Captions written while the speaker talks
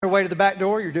Your way to the back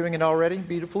door. You're doing it already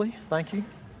beautifully. Thank you.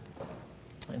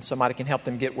 And somebody can help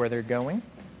them get where they're going.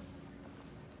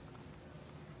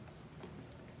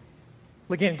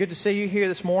 Well, again, good to see you here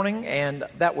this morning. And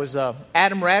that was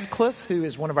Adam Radcliffe, who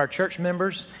is one of our church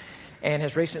members and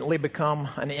has recently become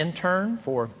an intern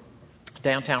for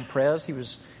Downtown Pres. He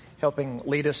was helping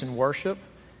lead us in worship.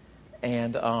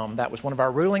 And that was one of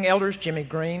our ruling elders, Jimmy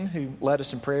Green, who led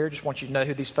us in prayer. Just want you to know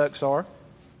who these folks are.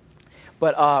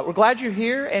 But we're glad you're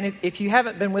here, and if you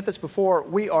haven't been with us before,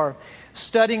 we are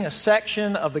studying a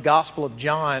section of the Gospel of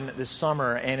John this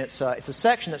summer, and it's a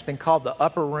section that's been called the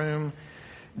Upper Room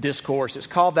Discourse. It's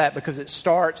called that because it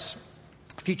starts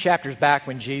a few chapters back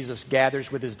when Jesus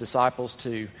gathers with his disciples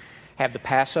to have the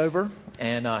Passover,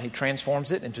 and he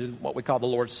transforms it into what we call the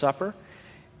Lord's Supper,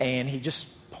 and he just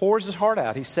pours his heart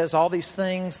out. He says all these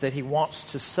things that he wants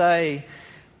to say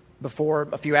before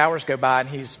a few hours go by, and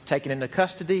he's taken into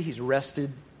custody. He's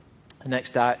arrested. The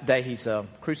next day, he's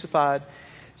crucified.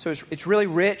 So it's really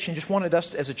rich, and just wanted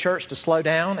us as a church to slow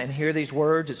down and hear these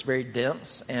words. It's very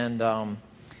dense, and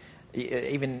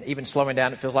even slowing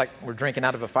down, it feels like we're drinking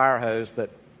out of a fire hose. But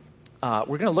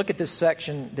we're going to look at this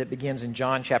section that begins in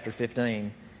John chapter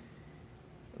 15,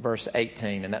 verse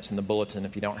 18, and that's in the bulletin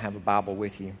if you don't have a Bible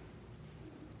with you.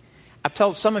 I've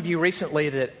told some of you recently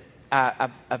that I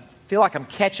feel like I'm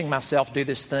catching myself do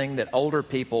this thing that older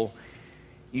people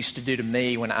used to do to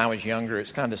me when I was younger.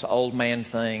 It's kind of this old man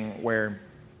thing where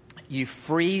you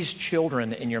freeze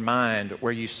children in your mind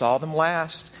where you saw them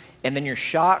last, and then you're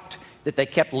shocked that they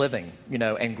kept living,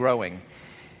 and growing.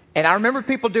 And I remember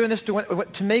people doing this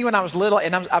to me when I was little,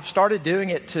 and I've started doing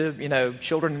it to,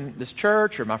 children in this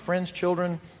church or my friends'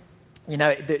 children. You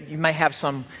may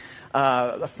have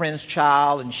a friend's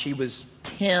child, and she was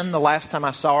 10 the last time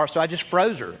I saw her, so I just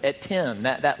froze her at 10,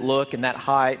 that look and that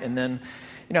height, and then,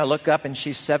 I look up and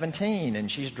she's 17, and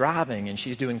she's driving, and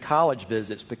she's doing college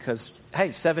visits because,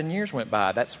 hey, 7 years went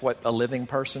by. That's what a living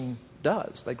person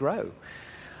does. They grow.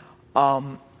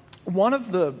 One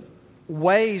of the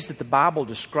ways that the Bible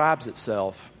describes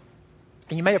itself,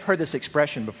 and you may have heard this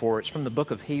expression before, it's from the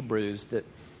book of Hebrews, that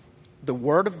the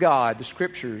Word of God, the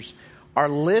Scriptures, are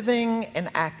living and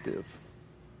active.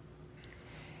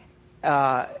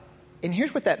 And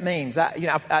here's what that means.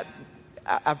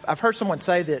 I've heard someone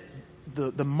say that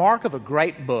the mark of a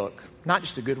great book, not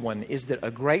just a good one, is that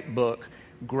a great book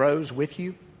grows with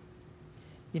you.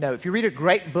 If you read a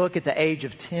great book at the age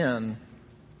of 10,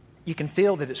 you can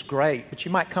feel that it's great, but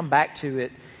you might come back to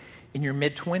it in your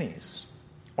mid-20s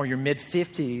or your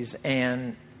mid-50s,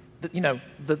 and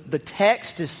the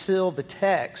text is still the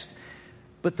text,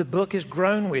 but the book has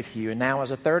grown with you, and now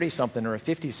as a 30-something or a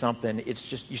 50-something, it's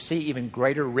just you see even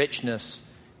greater richness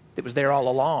that was there all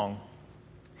along.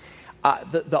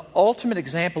 The ultimate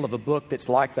example of a book that's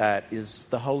like that is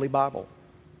the Holy Bible.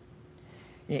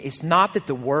 It's not that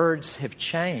the words have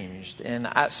changed,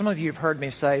 and some of you have heard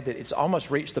me say that it's almost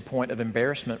reached the point of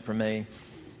embarrassment for me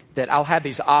that I'll have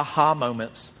these aha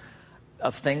moments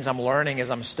of things I'm learning as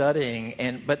I'm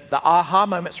studying, but the aha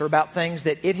moments are about things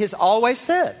that it has always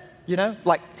said.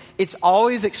 Like it's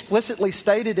always explicitly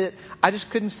stated it. I just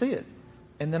couldn't see it.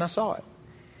 And then I saw it.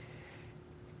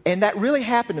 And that really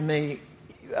happened to me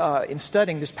in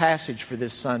studying this passage for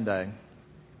this Sunday,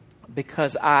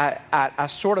 because I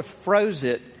sort of froze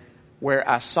it where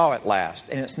I saw it last.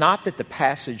 And it's not that the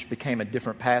passage became a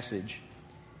different passage,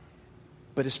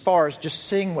 but as far as just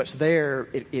seeing what's there,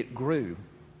 it grew.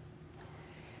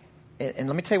 And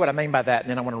let me tell you what I mean by that, and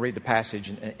then I want to read the passage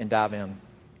and dive in.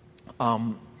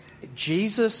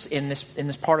 Jesus, in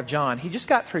this part of John, he just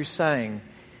got through saying,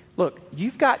 look,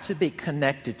 you've got to be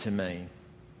connected to me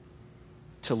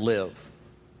to live,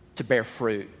 to bear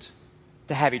fruit,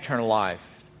 to have eternal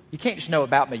life. You can't just know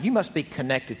about me. You must be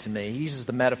connected to me. He uses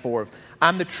the metaphor of,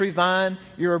 I'm the true vine,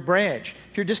 you're a branch.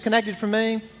 If you're disconnected from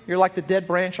me, you're like the dead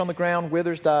branch on the ground,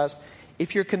 withers, dies.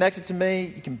 If you're connected to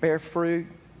me, you can bear fruit,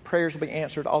 prayers will be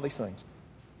answered, all these things.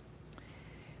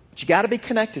 But you got to be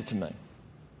connected to me.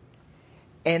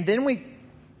 And then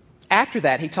after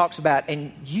that, he talks about,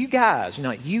 and you guys,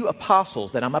 you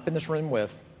apostles that I'm up in this room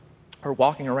with, or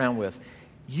walking around with,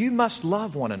 you must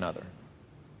love one another.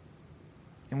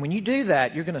 And when you do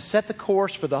that, you're going to set the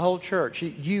course for the whole church.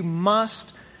 You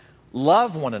must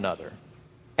love one another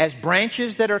as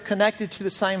branches that are connected to the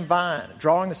same vine,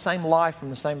 drawing the same life from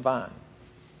the same vine.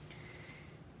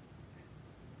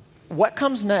 What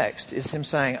comes next is him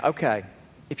saying, okay,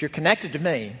 if you're connected to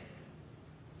me,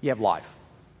 you have life.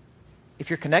 If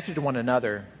you're connected to one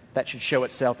another, that should show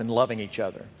itself in loving each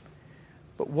other.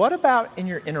 But what about in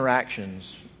your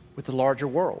interactions with the larger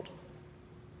world?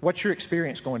 What's your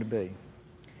experience going to be?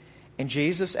 And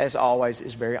Jesus, as always,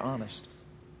 is very honest.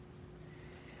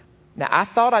 Now, I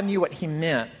thought I knew what he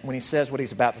meant when he says what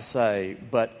he's about to say,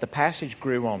 but the passage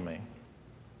grew on me. It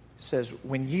says,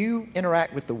 when you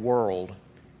interact with the world,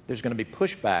 there's going to be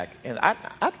pushback. And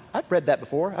I'd read that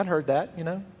before. I'd heard that, you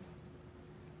know.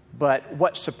 But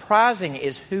what's surprising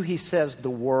is who he says the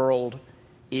world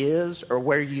is or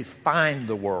where you find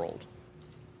the world.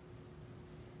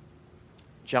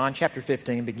 John chapter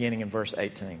 15, beginning in verse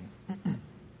 18.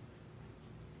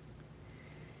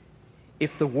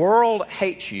 If the world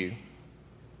hates you,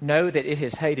 know that it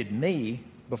has hated me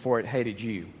before it hated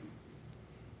you.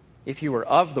 If you were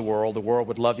of the world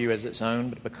would love you as its own,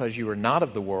 but because you are not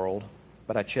of the world,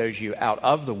 but I chose you out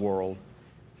of the world,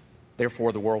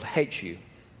 therefore the world hates you.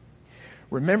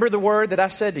 Remember the word that I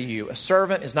said to you, a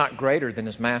servant is not greater than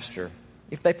his master.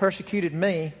 If they persecuted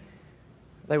me,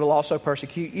 they will also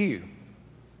persecute you.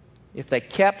 If they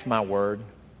kept my word,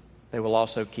 they will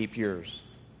also keep yours.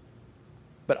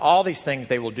 But all these things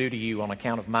they will do to you on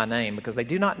account of my name, because they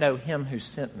do not know him who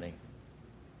sent me.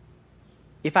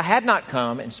 If I had not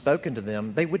come and spoken to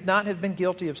them, they would not have been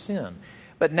guilty of sin.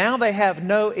 But now they have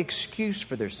no excuse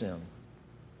for their sin.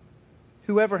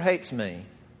 Whoever hates me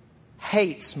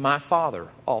hates my Father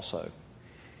also.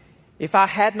 If I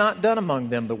had not done among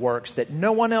them the works that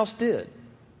no one else did,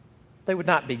 they would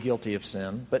not be guilty of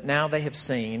sin. But now they have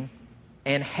seen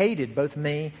and hated both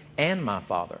me and my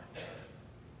Father.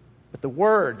 But the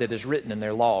word that is written in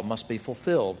their law must be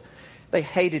fulfilled. They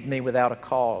hated me without a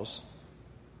cause.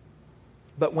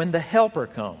 But when the Helper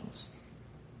comes,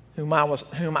 whom I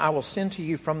will send to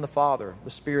you from the Father, the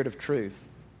Spirit of truth,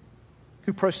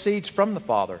 who proceeds from the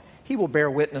Father, he will bear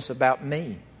witness about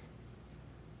me.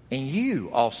 And you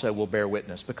also will bear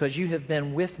witness, because you have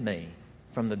been with me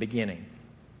from the beginning.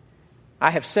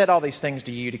 I have said all these things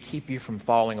to you to keep you from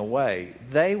falling away.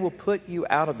 They will put you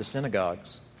out of the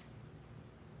synagogues.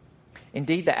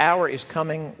 Indeed, the hour is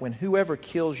coming when whoever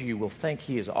kills you will think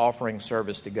he is offering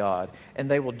service to God,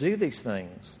 and they will do these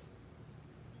things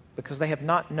because they have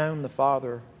not known the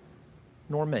Father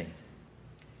nor me.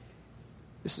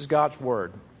 This is God's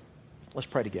word. Let's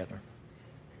pray together.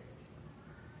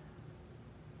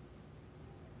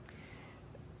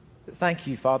 Thank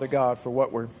you, Father God, for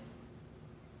what we're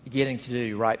getting to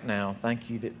do right now. Thank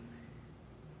you that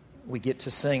we get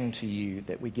to sing to you,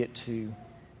 that we get to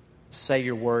say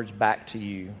your words back to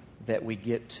you, that we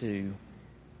get to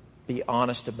be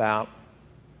honest about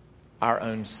our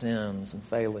own sins and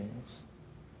failings,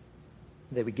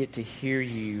 that we get to hear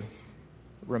you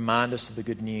remind us of the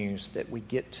good news, that we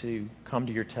get to come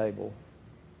to your table.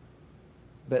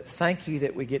 But thank you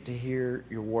that we get to hear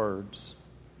your words.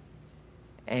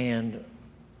 And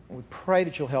we pray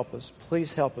that you'll help us.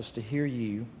 Please help us to hear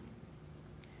you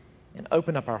and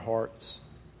open up our hearts.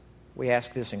 We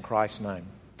ask this in Christ's name.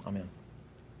 Amen.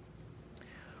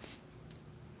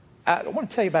 I want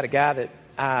to tell you about a guy that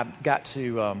I got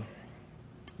to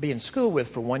be in school with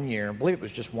for 1 year. I believe it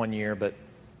was just 1 year, but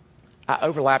I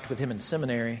overlapped with him in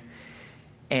seminary.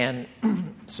 And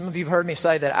some of you have heard me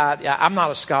say that I'm not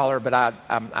a scholar, but I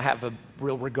have a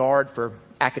real regard for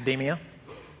academia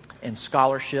and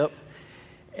scholarship.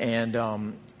 And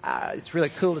it's really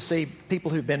cool to see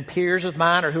people who've been peers of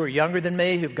mine or who are younger than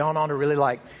me who've gone on to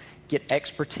really get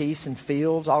expertise in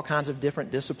fields, all kinds of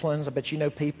different disciplines. I bet you know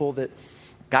people that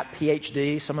got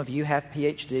PhDs. Some of you have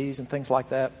PhDs and things like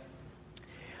that.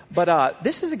 But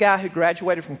this is a guy who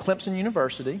graduated from Clemson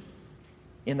University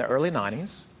in the early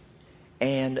 90s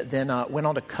and then went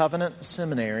on to Covenant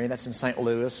Seminary. That's in St.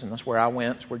 Louis, and that's where I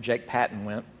went. It's where Jake Patton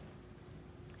went.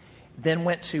 Then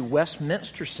went to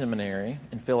Westminster Seminary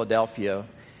in Philadelphia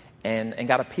and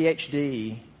got a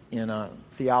PhD in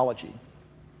theology.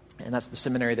 And that's the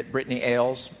seminary that Brittany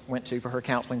Ailes went to for her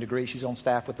counseling degree. She's on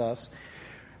staff with us.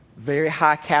 Very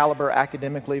high caliber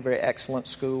academically, very excellent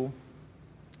school.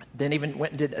 Then even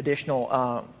went and did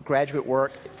additional graduate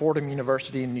work at Fordham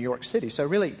University in New York City. So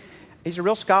really, he's a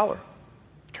real scholar.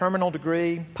 Terminal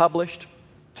degree, published,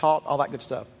 taught, all that good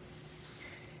stuff.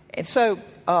 And so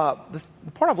the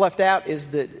part I've left out is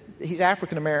that he's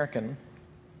African American.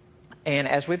 And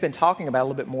as we've been talking about a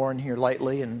little bit more in here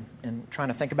lately and trying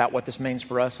to think about what this means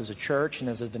for us as a church and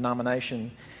as a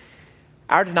denomination,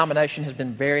 our denomination has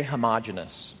been very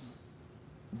homogenous,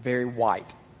 very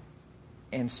white.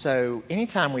 And so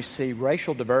anytime we see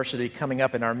racial diversity coming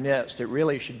up in our midst, it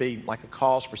really should be like a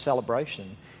cause for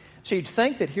celebration. So you'd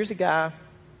think that here's a guy,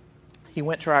 he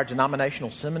went to our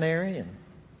denominational seminary and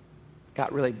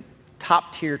got really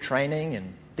top-tier training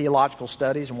in theological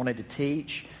studies and wanted to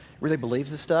teach, really believes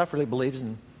this stuff, really believes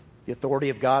in the authority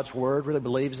of God's Word, really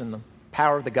believes in the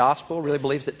power of the gospel, really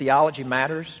believes that theology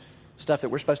matters, stuff that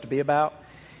we're supposed to be about.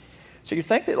 So you'd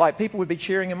think that people would be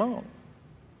cheering him on.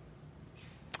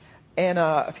 And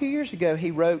a few years ago,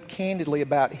 he wrote candidly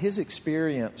about his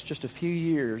experience just a few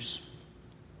years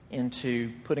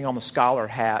into putting on the scholar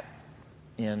hat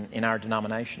in our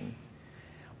denomination.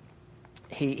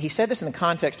 He said this in the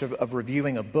context of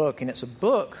reviewing a book, and it's a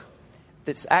book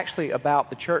that's actually about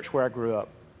the church where I grew up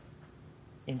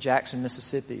in Jackson,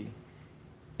 Mississippi,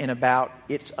 and about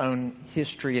its own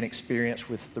history and experience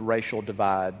with the racial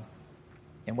divide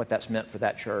and what that's meant for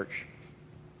that church.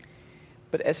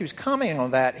 But as he was commenting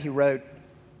on that, he wrote,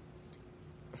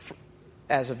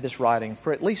 as of this writing,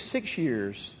 "For at least 6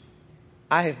 years,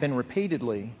 I have been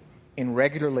repeatedly and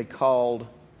regularly called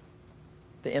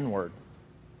the N-word."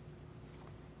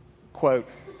 Quote,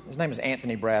 his name is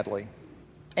Anthony Bradley.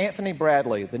 "Anthony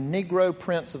Bradley, the Negro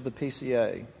Prince of the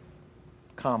PCA,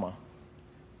 comma,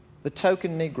 the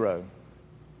token Negro,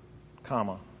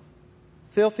 comma,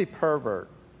 filthy pervert,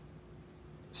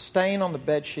 stain on the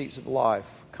bed sheets of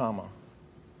life, comma,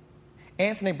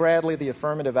 Anthony Bradley, the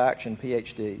affirmative action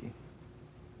PhD,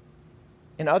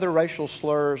 and other racial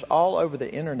slurs all over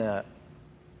the internet."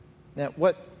 Now,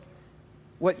 what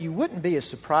you wouldn't be as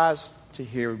surprised to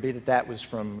hear would be that was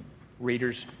from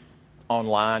readers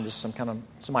online, just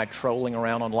somebody trolling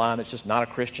around online that's just not a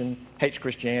Christian, hates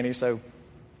Christianity, so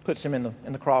puts him in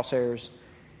the crosshairs.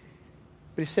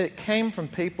 But he said it came from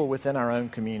people within our own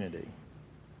community.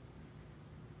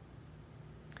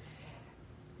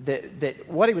 That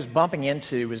what he was bumping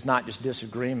into was not just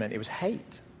disagreement, it was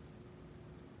hate.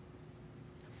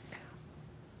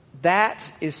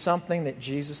 That is something that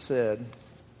Jesus said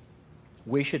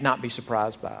we should not be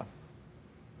surprised by.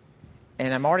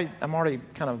 And I'm already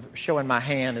kind of showing my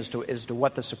hand as to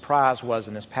what the surprise was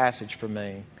in this passage for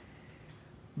me.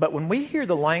 But when we hear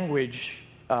the language,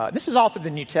 this is all through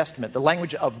the New Testament, the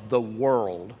language of the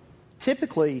world,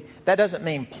 typically that doesn't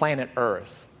mean planet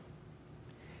Earth.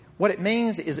 What it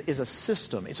means is a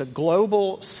system. It's a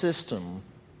global system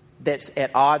that's at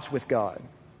odds with God.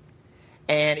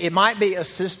 And it might be a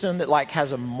system that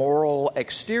has a moral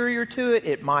exterior to it.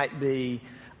 It might be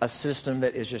a system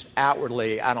that is just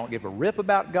outwardly, I don't give a rip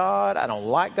about God, I don't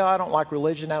like God, I don't like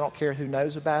religion, I don't care who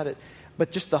knows about it.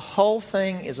 But just the whole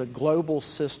thing is a global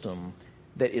system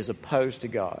that is opposed to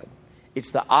God. It's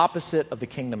the opposite of the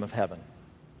kingdom of heaven.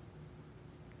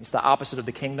 It's the opposite of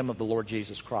the kingdom of the Lord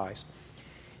Jesus Christ.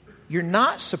 You're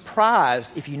not surprised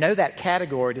if you know that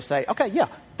category to say, okay, yeah,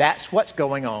 that's what's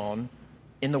going on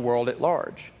in the world at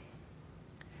large.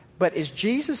 But as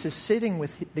Jesus is sitting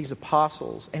with these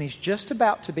apostles and he's just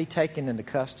about to be taken into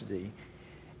custody,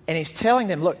 and he's telling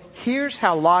them, look, here's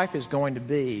how life is going to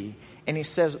be, and he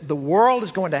says, the world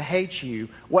is going to hate you.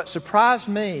 What surprised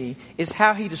me is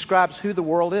how he describes who the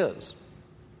world is.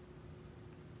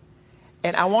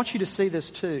 And I want you to see this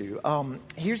too.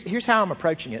 Here's how I'm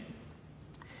approaching it.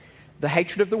 The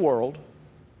hatred of the world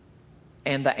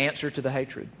and the answer to the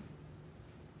hatred.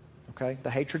 Okay?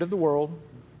 The hatred of the world,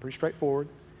 pretty straightforward,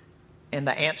 and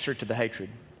the answer to the hatred.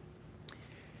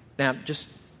 Now, just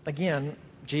again,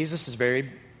 Jesus is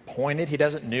very pointed. He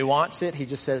doesn't nuance it. He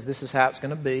just says this is how it's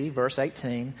going to be. Verse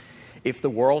 18, if the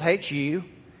world hates you,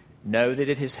 know that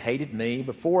it has hated me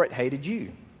before it hated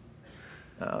you.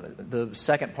 The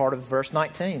second part of verse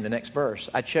 19, the next verse,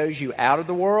 I chose you out of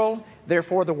the world,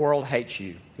 therefore the world hates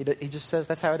you. He just says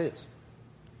that's how it is.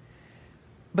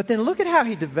 But then look at how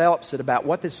he develops it about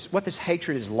what this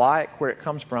hatred is like, where it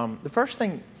comes from. The first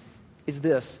thing is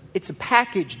this: it's a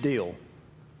package deal.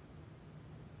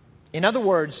 In other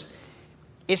words,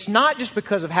 it's not just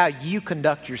because of how you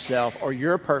conduct yourself or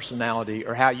your personality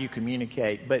or how you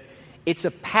communicate, but it's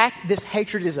this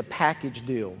hatred is a package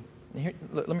deal. Here,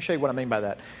 let me show you what I mean by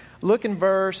that. Look in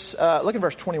verse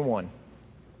 21.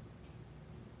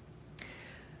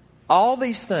 All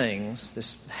these things,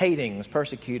 this hating, this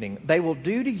persecuting, they will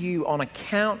do to you on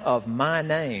account of my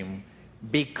name,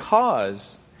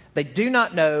 because they do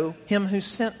not know him who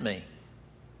sent me.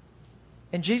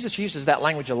 And Jesus uses that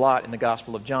language a lot in the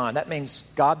Gospel of John. That means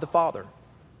God the Father.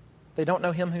 They don't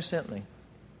know him who sent me.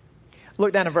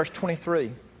 Look down at verse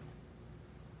 23.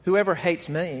 Whoever hates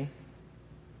me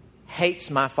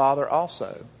hates my Father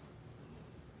also.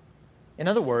 In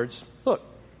other words, look,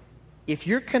 if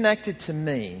you're connected to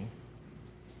me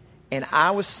and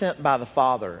I was sent by the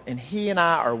Father and he and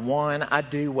I are one, I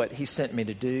do what he sent me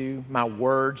to do, my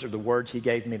words are the words he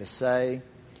gave me to say.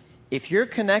 If you're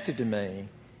connected to me,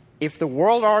 if the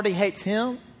world already hates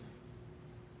him,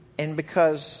 and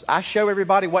because I show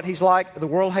everybody what he's like, the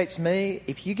world hates me,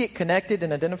 if you get connected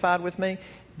and identified with me,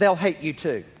 they'll hate you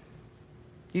too.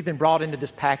 You've been brought into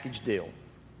this package deal.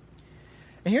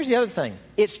 And here's the other thing.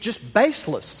 It's just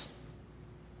baseless.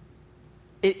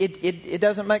 It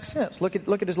doesn't make sense. Look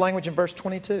at his language in verse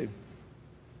 22.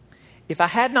 If I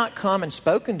had not come and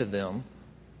spoken to them,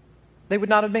 they would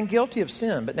not have been guilty of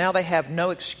sin. But now they have no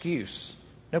excuse,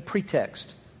 no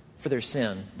pretext for their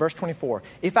sin. Verse 24,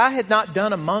 if I had not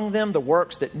done among them the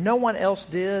works that no one else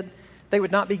did, they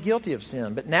would not be guilty of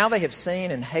sin. But now they have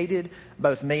seen and hated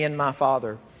both me and my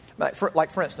Father.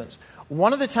 For instance,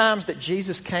 one of the times that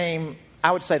Jesus came,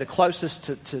 I would say the closest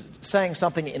to saying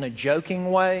something in a joking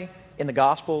way in the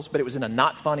Gospels, but it was in a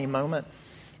not funny moment,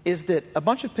 is that a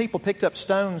bunch of people picked up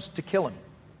stones to kill him,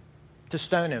 to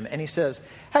stone him. And he says,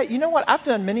 hey, you know what? I've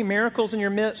done many miracles in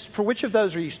your midst. For which of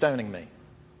those are you stoning me?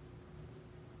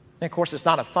 And of course, it's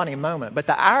not a funny moment, but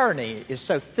the irony is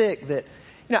so thick that,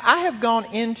 I have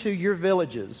gone into your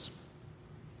villages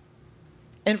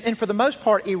and for the most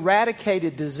part,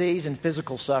 eradicated disease and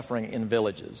physical suffering in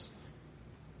villages.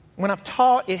 When I've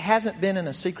taught, it hasn't been in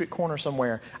a secret corner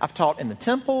somewhere. I've taught in the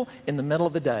temple in the middle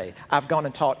of the day. I've gone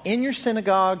and taught in your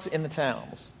synagogues in the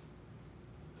towns.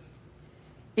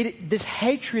 This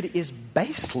hatred is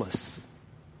baseless.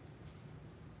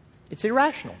 It's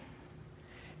irrational.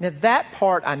 Now, that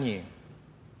part I knew.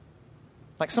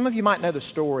 Like some of you might know the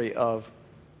story of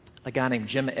a guy named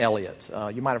Jim Elliot.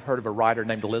 You might have heard of a writer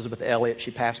named Elizabeth Elliot.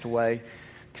 She passed away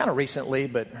kind of recently,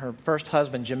 but her first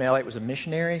husband, Jim Elliot, was a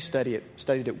missionary, studied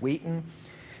at Wheaton.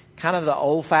 Kind of the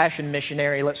old-fashioned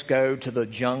missionary, let's go to the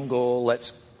jungle,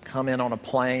 let's come in on a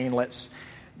plane, let's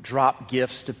drop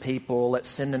gifts to people, let's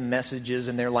send them messages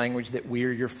in their language that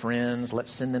we're your friends,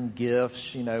 let's send them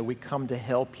gifts, we come to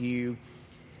help you.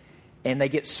 And they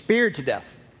get speared to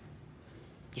death,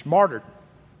 just martyred.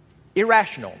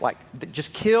 Irrational, like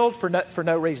just killed for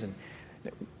no reason.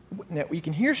 Now, you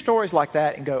can hear stories like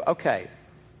that and go, okay,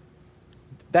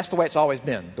 that's the way it's always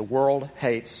been. The world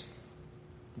hates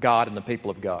God and the people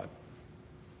of God.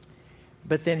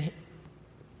 But then,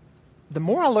 the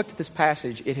more I looked at this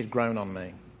passage, it had grown on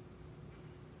me.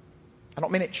 I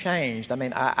don't mean it changed. I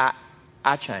mean,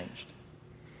 I changed.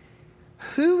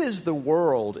 Who is the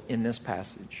world in this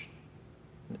passage?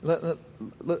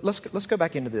 Let's go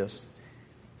back into this.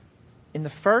 In the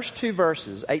first two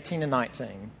verses, 18 and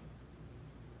 19,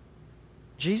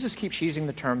 Jesus keeps using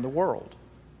the term the world.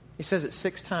 He says it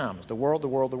 6 times, the world, the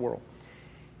world, the world.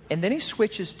 And then he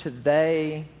switches to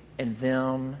they and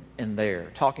them and their,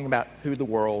 talking about who the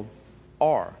world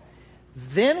are.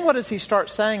 Then what does he start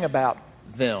saying about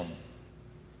them?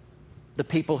 The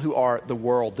people who are the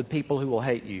world, the people who will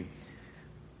hate you.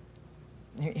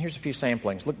 Here's a few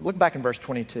samplings. Look back in verse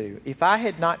 22. If I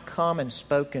had not come and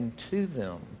spoken to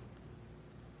them,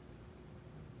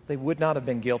 they would not have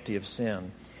been guilty of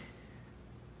sin.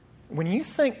 When you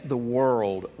think the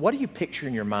world, what do you picture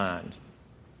in your mind?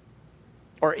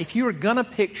 Or if you were going to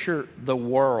picture the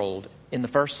world in the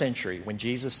first century when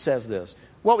Jesus says this,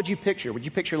 what would you picture? Would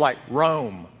you picture like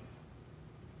Rome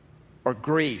or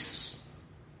Greece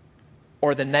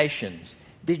or the nations?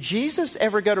 Did Jesus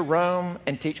ever go to Rome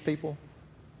and teach people?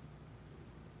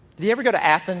 Did he ever go to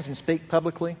Athens and speak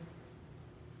publicly?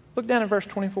 Look down in verse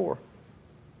 24.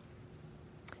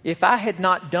 If I had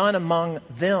not done among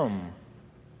them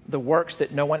the works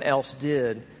that no one else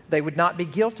did, they would not be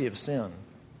guilty of sin.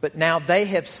 But now they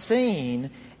have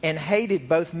seen and hated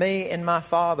both me and my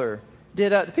Father.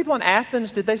 Did the people in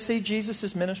Athens, did they see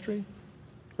Jesus' ministry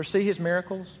or see his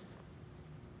miracles?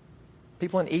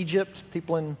 People in Egypt,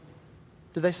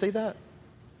 did they see that?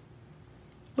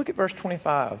 Look at verse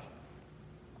 25.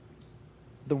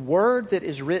 The word that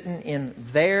is written in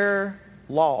their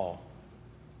law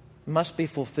must be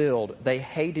fulfilled. They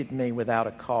hated me without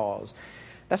a cause.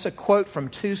 That's a quote from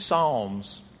 2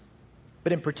 Psalms,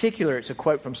 but in particular it's a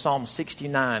quote from Psalm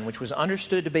 69, which was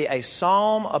understood to be a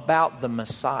psalm about the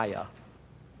Messiah.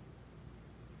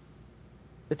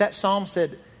 But that psalm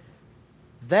said,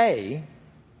 they,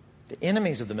 the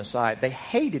enemies of the Messiah, they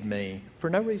hated me for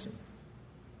no reason.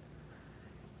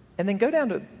 And then go down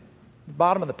to the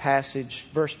bottom of the passage,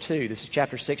 verse 2. This is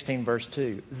chapter 16, verse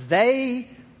 2. They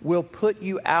will put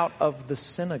you out of the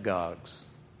synagogues.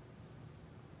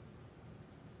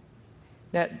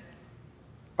 Now,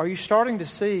 are you starting to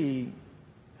see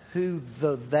who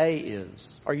the they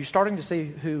is? Are you starting to see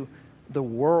who the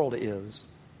world is?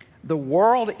 The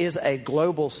world is a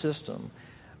global system,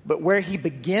 but where he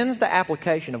begins the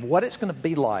application of what it's going to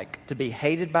be like to be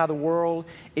hated by the world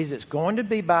is it's going to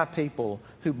be by people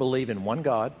who believe in one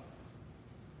God,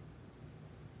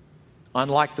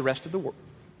 unlike the rest of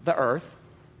the earth.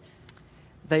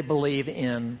 They believe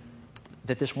in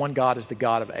that this one God is the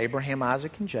God of Abraham,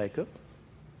 Isaac, and Jacob.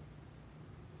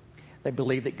 They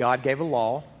believe that God gave a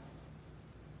law.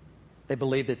 They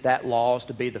believe that that law is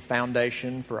to be the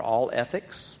foundation for all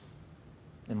ethics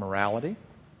and morality.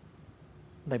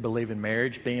 They believe in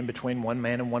marriage being between one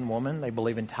man and one woman. They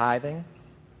believe in tithing.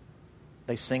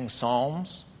 They sing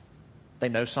psalms. They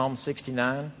know Psalm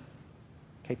 69.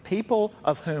 Okay, people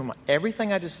of whom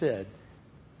everything I just said,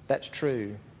 that's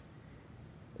true,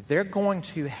 they're going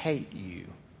to hate you.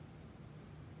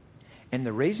 And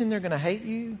the reason they're going to hate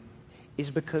you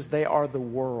is because they are the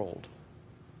world.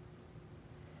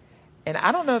 And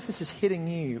I don't know if this is hitting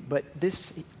you, but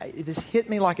this hit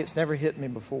me like it's never hit me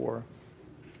before.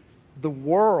 The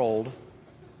world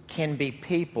can be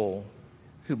people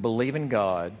who believe in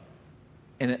God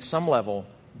and at some level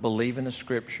believe in the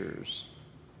Scriptures.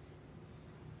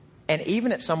 And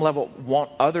even at some level want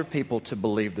other people to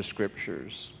believe the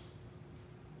Scriptures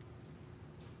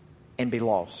and be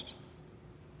lost.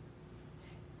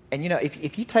 And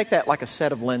if you take that like a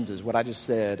set of lenses, what I just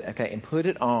said, okay, and put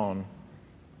it on,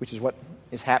 which is what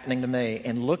is happening to me,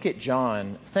 and look at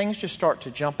John, things just start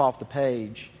to jump off the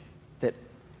page that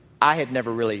I had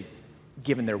never really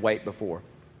given their weight before.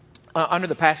 Under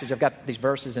the passage, I've got these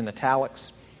verses in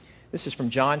italics. This is from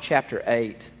John chapter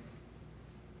 8.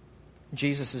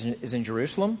 Jesus is in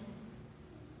Jerusalem.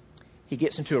 He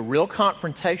gets into a real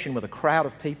confrontation with a crowd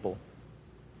of people.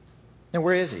 Now,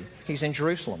 where is he? He's in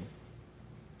Jerusalem.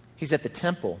 He's at the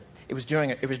temple. It was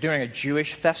during a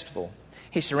Jewish festival.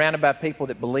 He's surrounded by people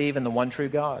that believe in the one true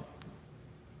God.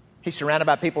 He's surrounded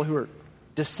by people who are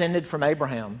descended from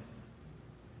Abraham.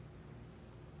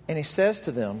 And he says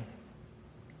to them,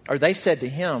 or they said to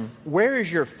him, "Where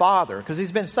is your father?" Because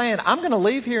he's been saying, "I'm going to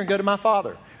leave here and go to my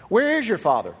father. Where is your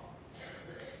father?"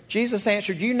 Jesus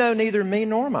answered, "You know neither me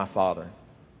nor my Father.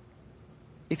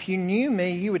 If you knew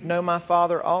me, you would know my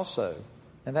Father also."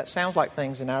 And that sounds like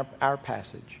things in our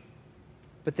passage.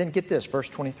 But then get this, verse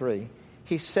 23.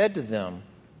 He said to them,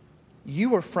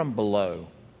 "You are from below.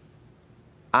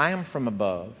 I am from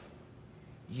above.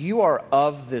 You are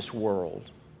of this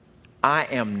world. I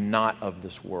am not of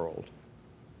this world."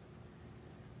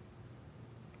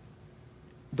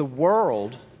 The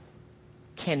world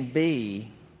can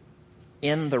be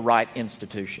in the right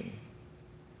institution.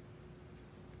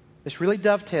 This really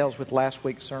dovetails with last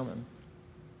week's sermon.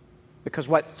 Because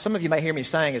what some of you may hear me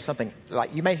saying is something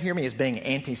like, you may hear me as being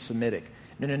anti-Semitic.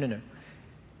 No.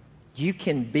 You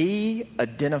can be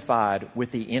identified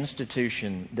with the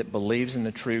institution that believes in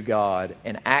the true God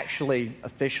and actually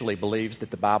officially believes that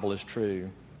the Bible is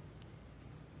true.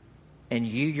 And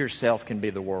you yourself can be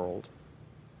the world.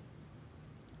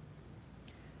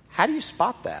 How do you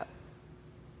spot that?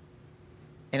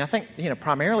 And I think,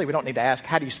 primarily we don't need to ask,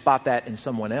 how do you spot that in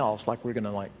someone else? Like we're going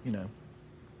to,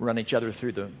 run each other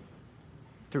through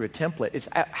a template. It's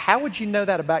how would you know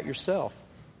that about yourself?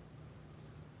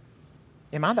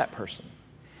 Am I that person?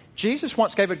 Jesus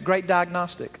once gave a great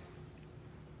diagnostic.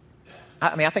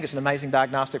 I think it's an amazing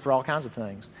diagnostic for all kinds of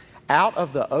things. Out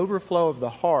of the overflow of the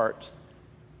heart,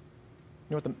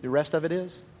 you know what the rest of it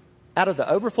is? Out of the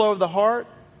overflow of the heart,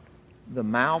 the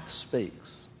mouth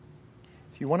speaks.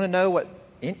 If you want to know what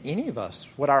any of us,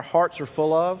 what our hearts are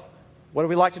full of, what do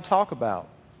we like to talk about?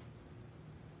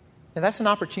 And that's an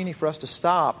opportunity for us to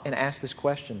stop and ask this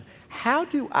question. How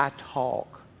do I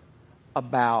talk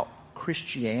about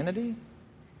Christianity?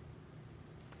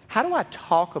 How do I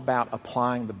talk about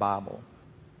applying the Bible?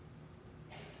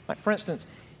 Like, for instance,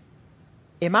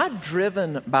 am I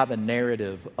driven by the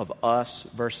narrative of us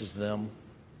versus them?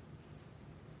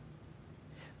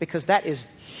 Because that is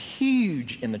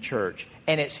huge in the church,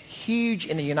 and it's huge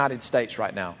in the United States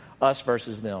right now, us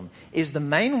versus them. Is the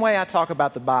main way I talk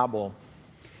about the Bible,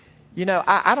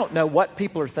 I don't know what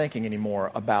people are thinking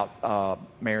anymore about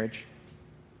marriage.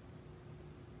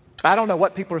 I don't know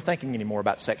what people are thinking anymore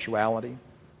about sexuality.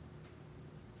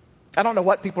 I don't know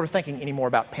what people are thinking anymore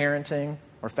about parenting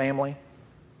or family.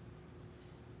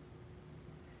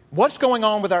 What's going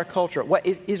on with our culture?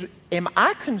 Am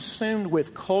I consumed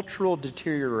with cultural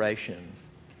deterioration?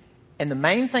 And the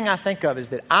main thing I think of is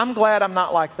that I'm glad I'm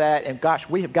not like that, and gosh,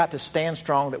 we have got to stand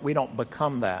strong that we don't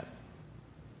become that.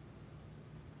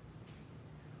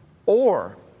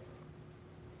 Or,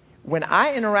 when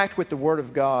I interact with the Word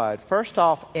of God, first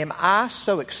off, am I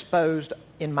so exposed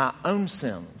in my own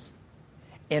sins,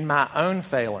 in my own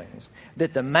failings,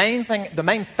 that the main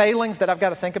failings that I've got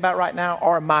to think about right now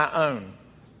are my own?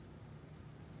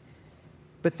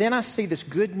 But then I see this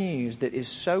good news that is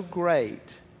so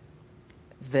great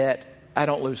that I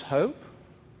don't lose hope,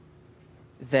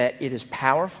 that it is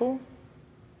powerful,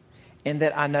 and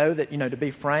that I know that, to be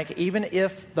frank, even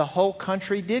if the whole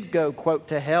country did go, quote,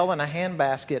 to hell in a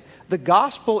handbasket, the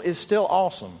gospel is still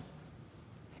awesome.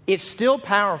 It's still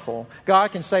powerful.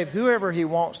 God can save whoever He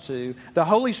wants to. The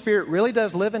Holy Spirit really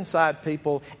does live inside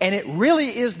people, and it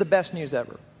really is the best news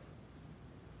ever.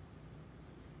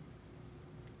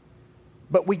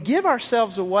 But we give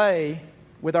ourselves away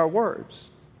with our words.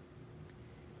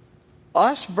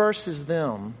 Us versus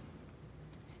them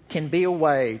can be a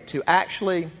way to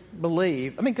actually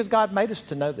believe. Because God made us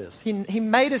to know this. He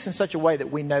made us in such a way that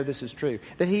we know this is true.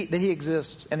 That He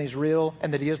exists and He's real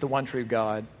and that He is the one true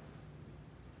God.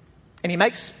 And He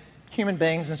makes human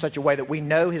beings in such a way that we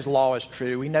know His law is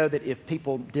true. We know that if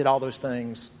people did all those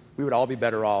things, we would all be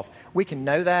better off. We can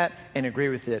know that and agree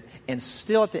with it and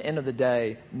still at the end of the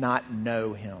day not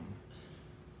know Him.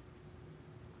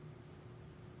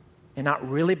 And not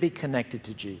really be connected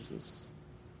to Jesus.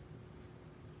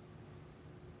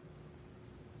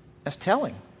 That's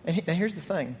telling. And here's the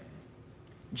thing.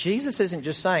 Jesus isn't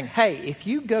just saying, hey, if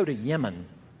you go to Yemen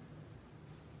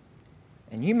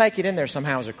and you make it in there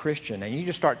somehow as a Christian and you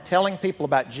just start telling people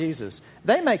about Jesus,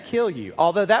 they may kill you,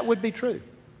 although that would be true.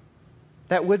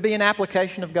 That would be an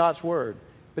application of God's Word.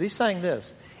 But He's saying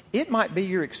this. It might be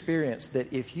your experience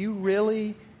that if you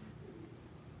really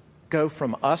go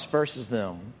from us versus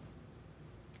them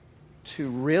to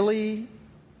really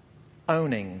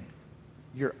owning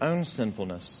your own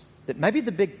sinfulness, that maybe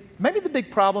the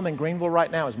big problem in Greenville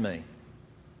right now is me.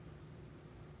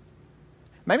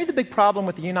 Maybe the big problem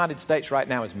with the United States right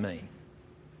now is me.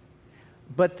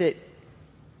 But that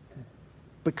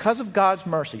because of God's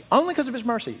mercy, only because of His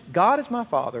mercy, God is my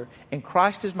Father and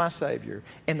Christ is my Savior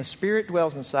and the Spirit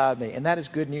dwells inside me, and that is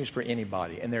good news for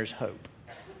anybody, and there's hope.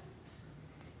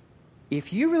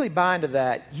 If you really buy into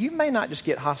that, you may not just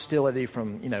get hostility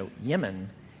from, Yemen.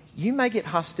 You may get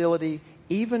hostility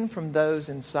even from those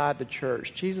inside the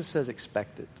church. Jesus says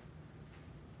expect it.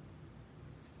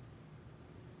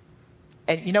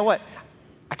 And you know what?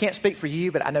 I can't speak for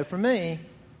you, but I know for me,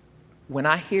 when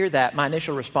I hear that, my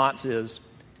initial response is,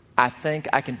 I think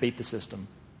I can beat the system.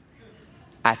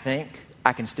 I think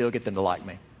I can still get them to like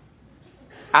me.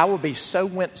 I will be so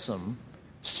winsome,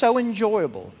 so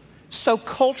enjoyable, so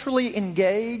culturally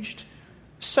engaged,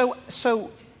 so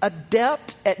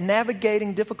adept at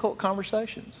navigating difficult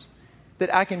conversations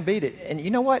that I can beat it. And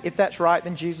you know what? If that's right,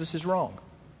 then Jesus is wrong.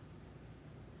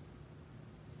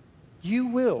 You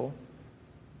will,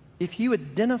 if you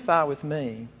identify with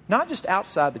me, not just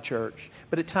outside the church,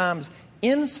 but at times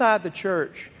inside the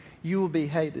church, you will be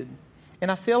hated.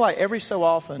 And I feel like every so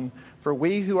often, for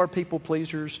we who are people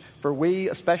pleasers, for we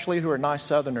especially who are nice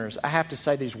Southerners, I have to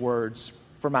say these words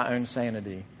for my own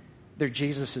sanity. They're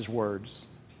Jesus' words.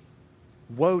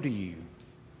 Woe to you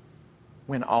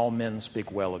when all men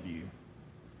speak well of you.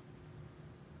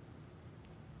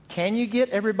 Can you get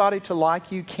everybody to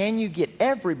like you? Can you get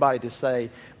everybody to say,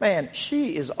 man,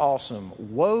 she is awesome.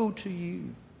 Woe to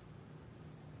you.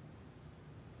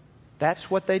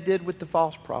 That's what they did with the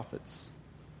false prophets.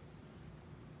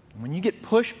 When you get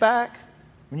pushback,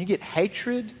 when you get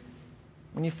hatred,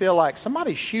 when you feel like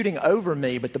somebody's shooting over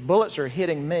me, but the bullets are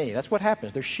hitting me, that's what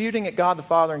happens. They're shooting at God the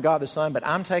Father and God the Son, but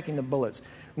I'm taking the bullets.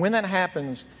 When that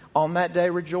happens, on that day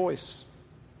rejoice.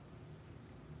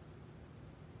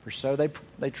 For so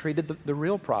they treated the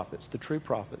real prophets, the true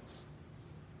prophets.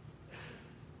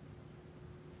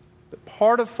 But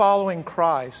part of following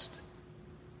Christ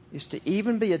is to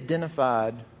even be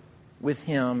identified with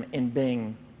Him in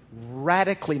being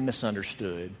radically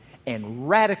misunderstood and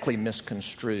radically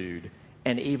misconstrued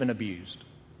and even abused.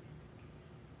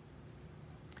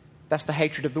 That's the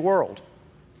hatred of the world.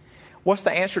 What's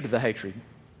the answer to the hatred?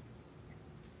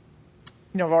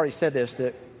 I've already said this,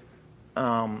 that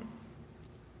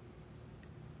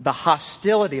the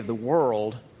hostility of the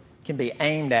world can be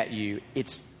aimed at you.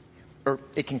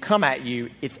 It can come at you.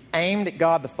 It's aimed at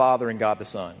God the Father and God the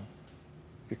Son.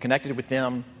 If you're connected with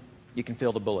them, you can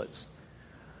feel the bullets.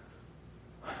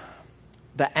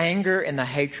 The anger and the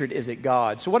hatred is at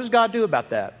God. So what does God do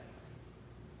about that?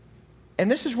 And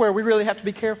this is where we really have to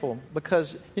be careful,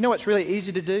 because you know what's really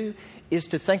easy to do is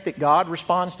to think that God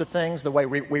responds to things the way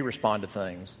we respond to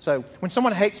things. So when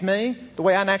someone hates me, the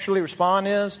way I naturally respond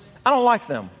is, I don't like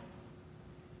them.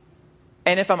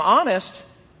 And if I'm honest,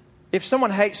 if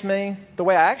someone hates me, the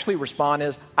way I actually respond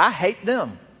is, I hate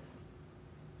them.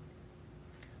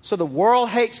 So the world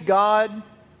hates God,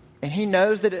 and He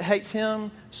knows that it hates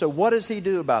Him. So what does He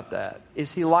do about that?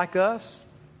 Is He like us?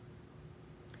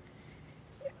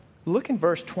 Look in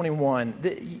verse 21.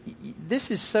 This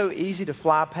is so easy to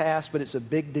fly past, but it's a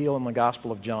big deal in the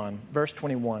Gospel of John. Verse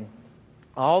 21.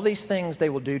 All these things they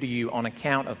will do to you on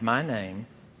account of my name,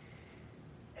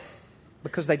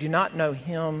 because they do not know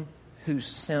Him who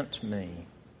sent me.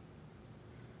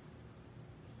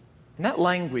 And that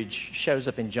language shows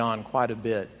up in John quite a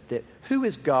bit. That who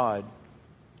is God?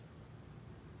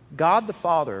 God the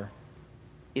Father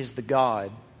is the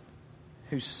God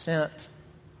who sent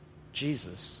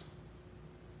Jesus.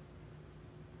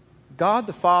 God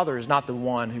the Father is not the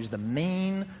one who's the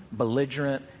mean,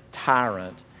 belligerent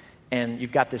tyrant. And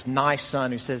you've got this nice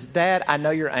son who says, Dad, I know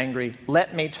you're angry.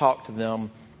 Let me talk to them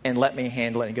and let me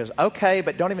handle it. And he goes, okay,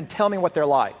 but don't even tell me what they're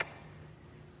like.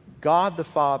 God the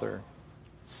Father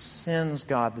sends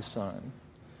God the Son.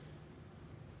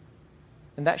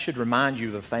 And that should remind you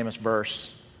of the famous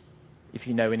verse, if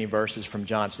you know any verses from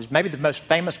John. It's maybe the most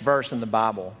famous verse in the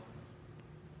Bible.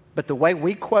 But the way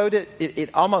we quote it,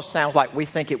 it almost sounds like we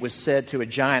think it was said to a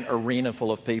giant arena full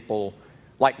of people.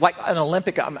 Like an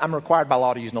Olympic, I'm required by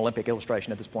law to use an Olympic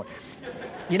illustration at this point.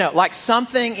 You know, like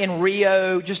something in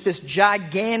Rio, just this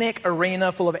gigantic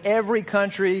arena full of every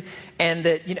country. And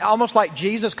that, you know, almost like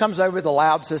Jesus comes over the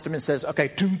loud system and says, okay,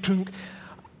 tunk, tunk.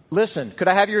 Listen, could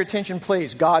I have your attention,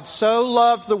 please? God so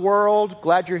loved the world,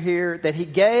 glad you're here, that he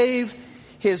gave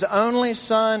his only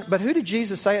son. But who did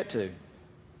Jesus say it to?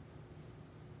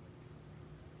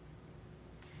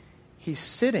 He's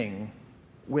sitting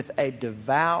with a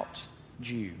devout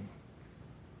Jew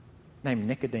named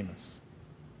Nicodemus.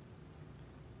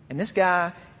 And this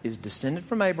guy is descended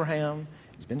from Abraham.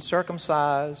 He's been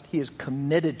circumcised. He is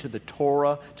committed to the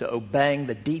Torah, to obeying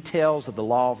the details of the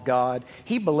law of God.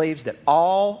 He believes that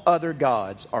all other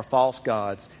gods are false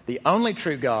gods. The only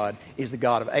true God is the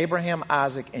God of Abraham,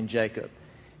 Isaac, and Jacob.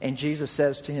 And Jesus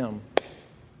says to him,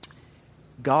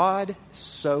 God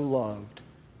so loved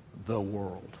the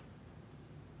world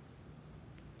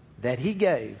that he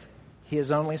gave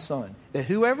his only son, that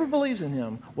whoever believes in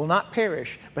him will not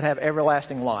perish but have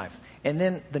everlasting life. And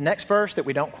then the next verse that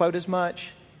we don't quote as much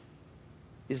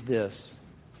is this: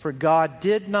 for God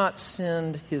did not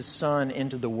send his son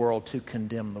into the world to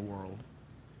condemn the world,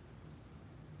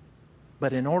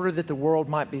 but in order that the world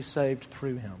might be saved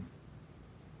through him.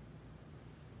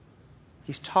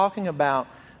 He's talking about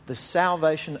the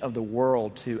salvation of the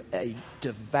world to a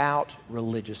devout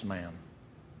religious man.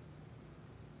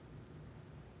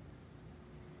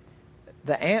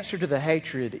 The answer to the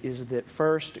hatred is that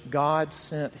first, God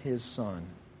sent his son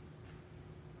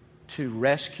to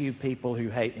rescue people who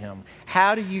hate him.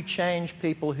 How do you change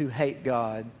people who hate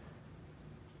God?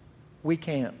 We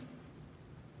can't.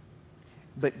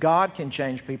 But God can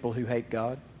change people who hate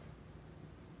God.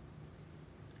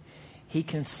 He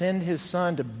can send his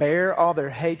son to bear all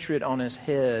their hatred on his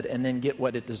head and then get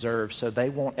what it deserves so they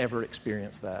won't ever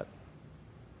experience that.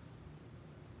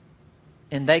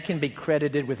 And they can be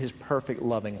credited with his perfect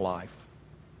loving life.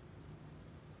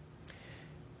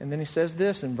 And then he says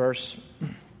this in verse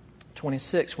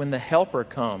 26, when the Helper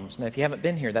comes. Now, if you haven't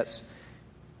been here, that's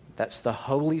the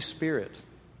Holy Spirit,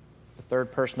 the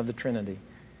third person of the Trinity.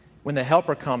 When the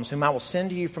Helper comes, whom I will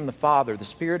send to you from the Father, the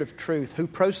Spirit of truth, who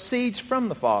proceeds from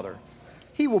the Father,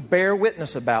 he will bear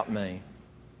witness about me.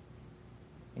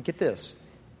 And get this,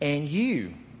 and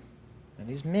you, and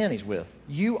these men he's with,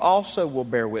 you also will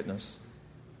bear witness,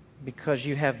 because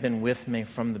you have been with me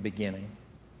from the beginning.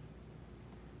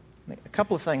 A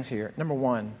couple of things here. Number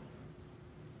one,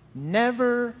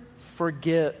 never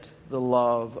forget the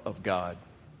love of God.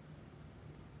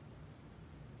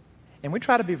 And we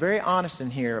try to be very honest in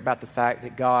here about the fact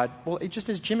that God, well, just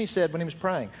as Jimmy said when he was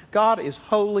praying, God is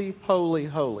holy, holy,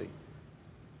 holy.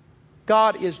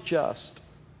 God is just.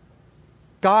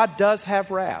 God does have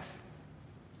wrath.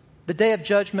 The day of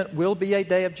judgment will be a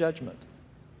day of judgment.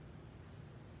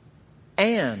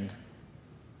 And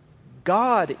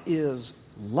God is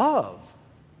love.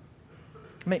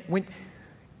 I mean,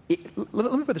 let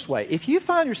me put it this way. If you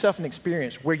find yourself in an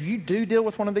experience where you do deal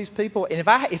with one of these people, and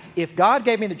if God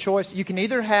gave me the choice, you can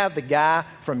either have the guy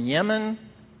from Yemen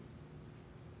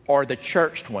or the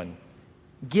churched one.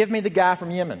 Give me the guy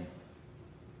from Yemen.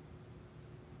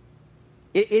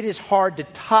 It is hard to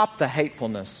top the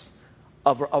hatefulness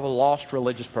of a lost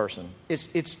religious person.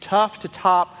 It's tough to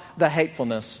top the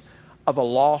hatefulness of a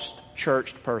lost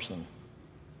churched person.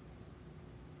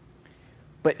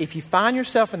 But if you find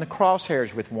yourself in the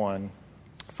crosshairs with one,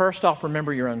 first off,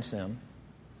 remember your own sin.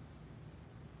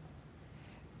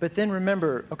 But then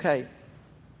remember, okay,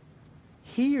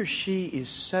 he or she is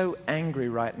so angry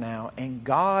right now, and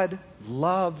God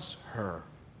loves her.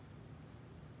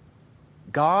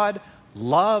 God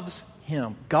loves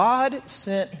him. God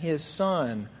sent his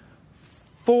son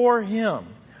for him,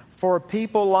 for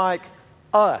people like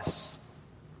us.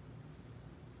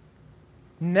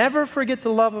 Never forget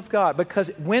the love of God,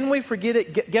 because when we forget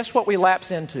it, guess what we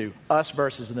lapse into? Us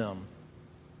versus them.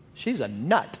 She's a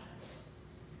nut.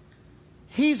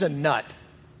 He's a nut.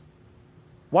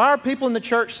 Why are people in the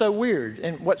church so weird?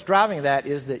 And what's driving that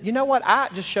is that, you know what? I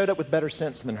just showed up with better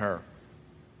sense than her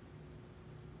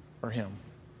or him.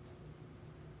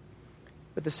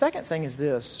 But the second thing is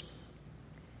this.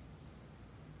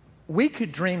 we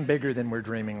could dream bigger than we're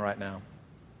dreaming right now.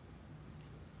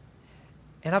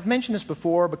 And I've mentioned this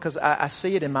before because I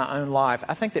see it in my own life.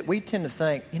 I think that we tend to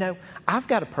think, I've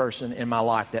got a person in my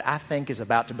life that I think is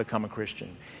about to become a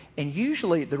Christian. And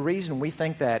usually the reason we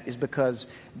think that is because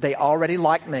they already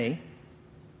like me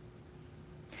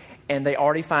and they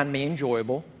already find me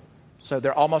enjoyable. So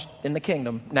they're almost in the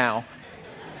kingdom now.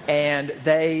 And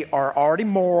they are already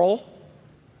moral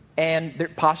and they're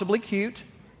possibly cute.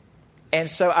 And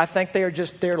so I think they're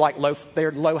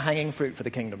low-hanging fruit for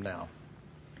the kingdom now.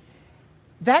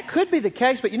 That could be the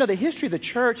case, but the history of the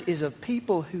church is of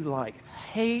people who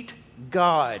hate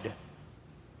God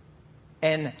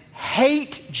and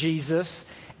hate Jesus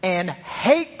and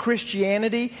hate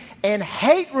Christianity and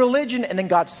hate religion, and then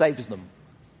God saves them.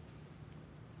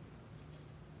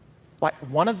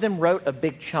 One of them wrote a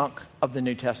big chunk of the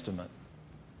New Testament.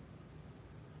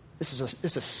 This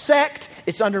is a sect.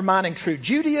 It's undermining true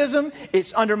Judaism.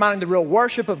 It's undermining the real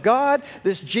worship of God.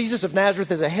 This Jesus of Nazareth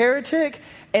is a heretic.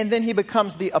 And then he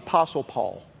becomes the Apostle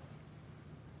Paul.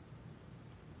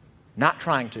 Not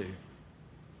trying to,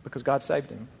 because God saved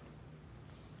him.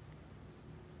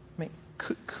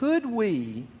 Could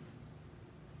we,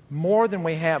 more than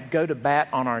we have, go to bat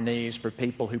on our knees for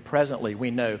people who presently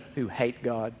we know who hate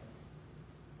God?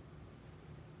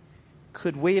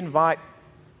 Could we invite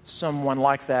someone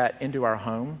like that into our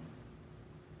home?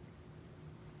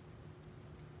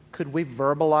 Could we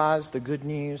verbalize the good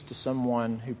news to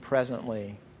someone who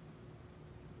presently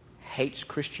hates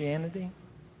Christianity?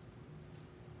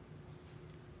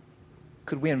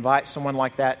 Could we invite someone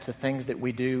like that to things that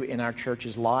we do in our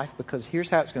church's life? Because here's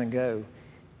how it's going to go.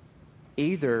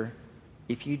 Either,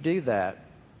 if you do that,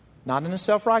 not in a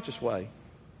self-righteous way,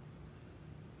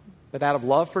 but out of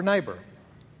love for neighbor,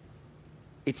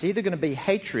 it's either going to be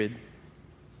hatred,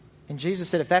 and Jesus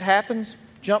said, if that happens,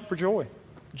 jump for joy.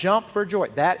 Jump for joy.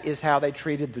 That is how they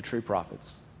treated the true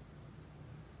prophets.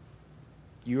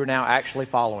 You are now actually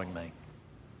following me.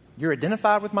 You're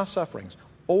identified with my sufferings.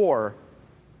 Or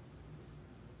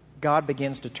God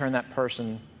begins to turn that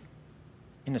person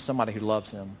into somebody who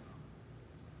loves him.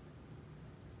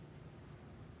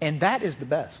 And that is the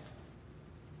best.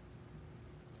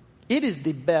 It is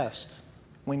the best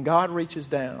when God reaches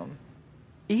down,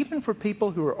 even for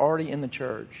people who are already in the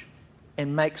church,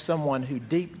 and makes someone who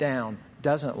deep down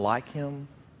doesn't like him,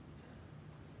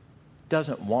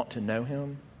 doesn't want to know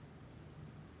him,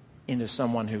 into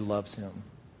someone who loves him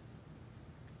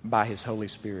by his Holy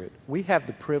Spirit. We have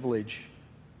the privilege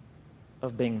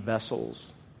of being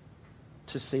vessels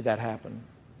to see that happen.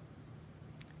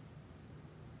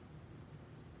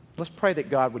 Let's pray that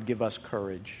God would give us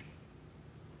courage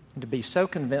and to be so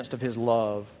convinced of his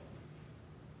love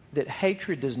that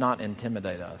hatred does not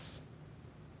intimidate us.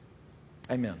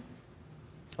 Amen.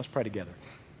 Let's pray together.